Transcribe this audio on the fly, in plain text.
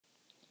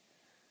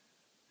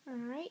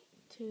Alright,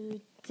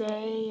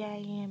 today I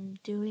am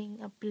doing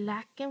a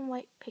black and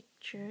white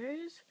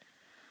pictures,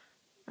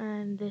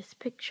 and this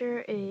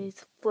picture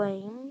is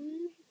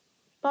flame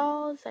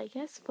balls, I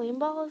guess, flame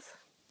balls.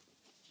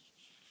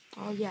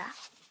 Oh yeah.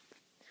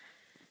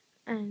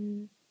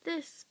 And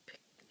this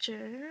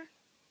picture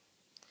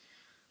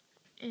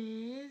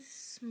is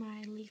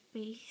smiley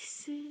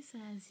faces,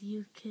 as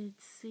you could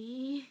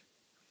see.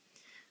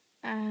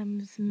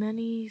 As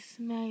many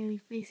smiley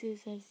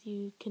faces as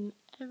you can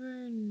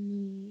ever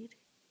need.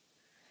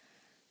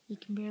 You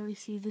can barely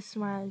see the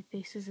smiley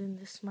faces in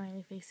the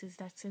smiley faces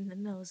that's in the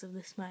nose of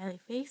the smiley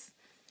face.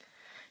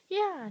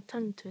 Yeah,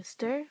 tongue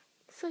twister.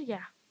 So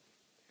yeah.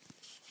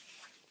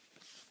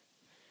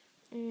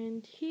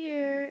 And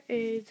here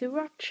is a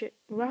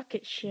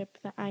rocket ship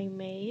that I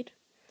made.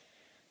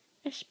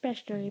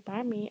 Especially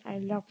by me. I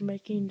love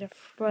making the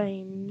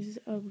flames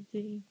of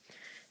the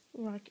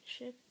rocket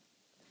ship.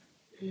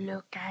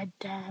 Look at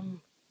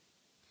them.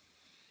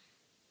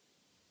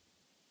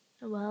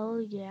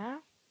 Well, yeah.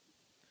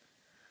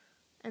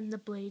 And the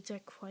blades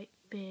are quite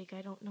big.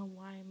 I don't know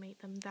why I made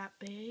them that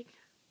big.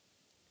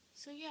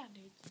 So yeah,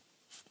 dude.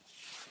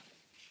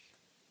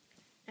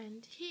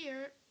 And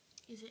here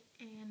is an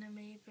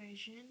anime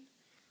version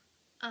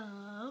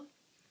of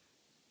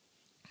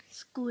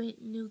Squid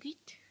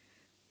Nougat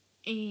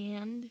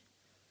and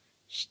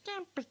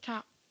Stamper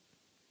Top.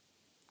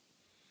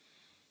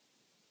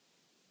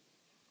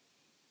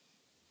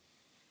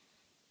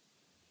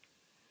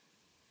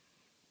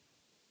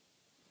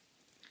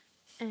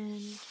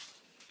 And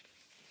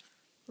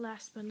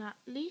last but not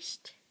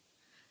least,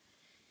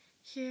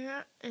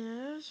 here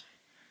is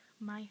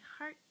my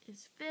heart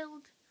is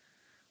filled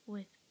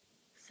with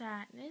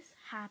sadness,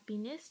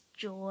 happiness,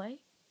 joy,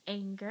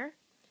 anger,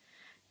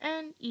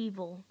 and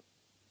evil.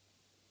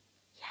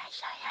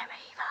 Yes, I am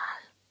evil.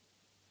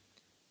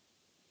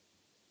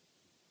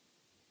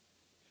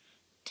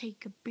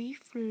 Take a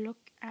brief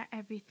look at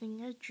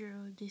everything I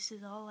drew. This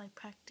is all I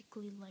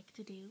practically like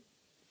to do.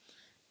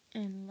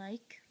 And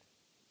like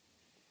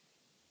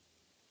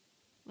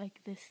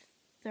this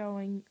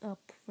throwing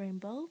up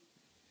rainbow.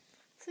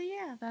 So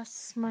yeah,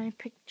 that's my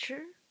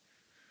picture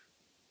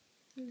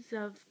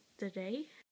of the day.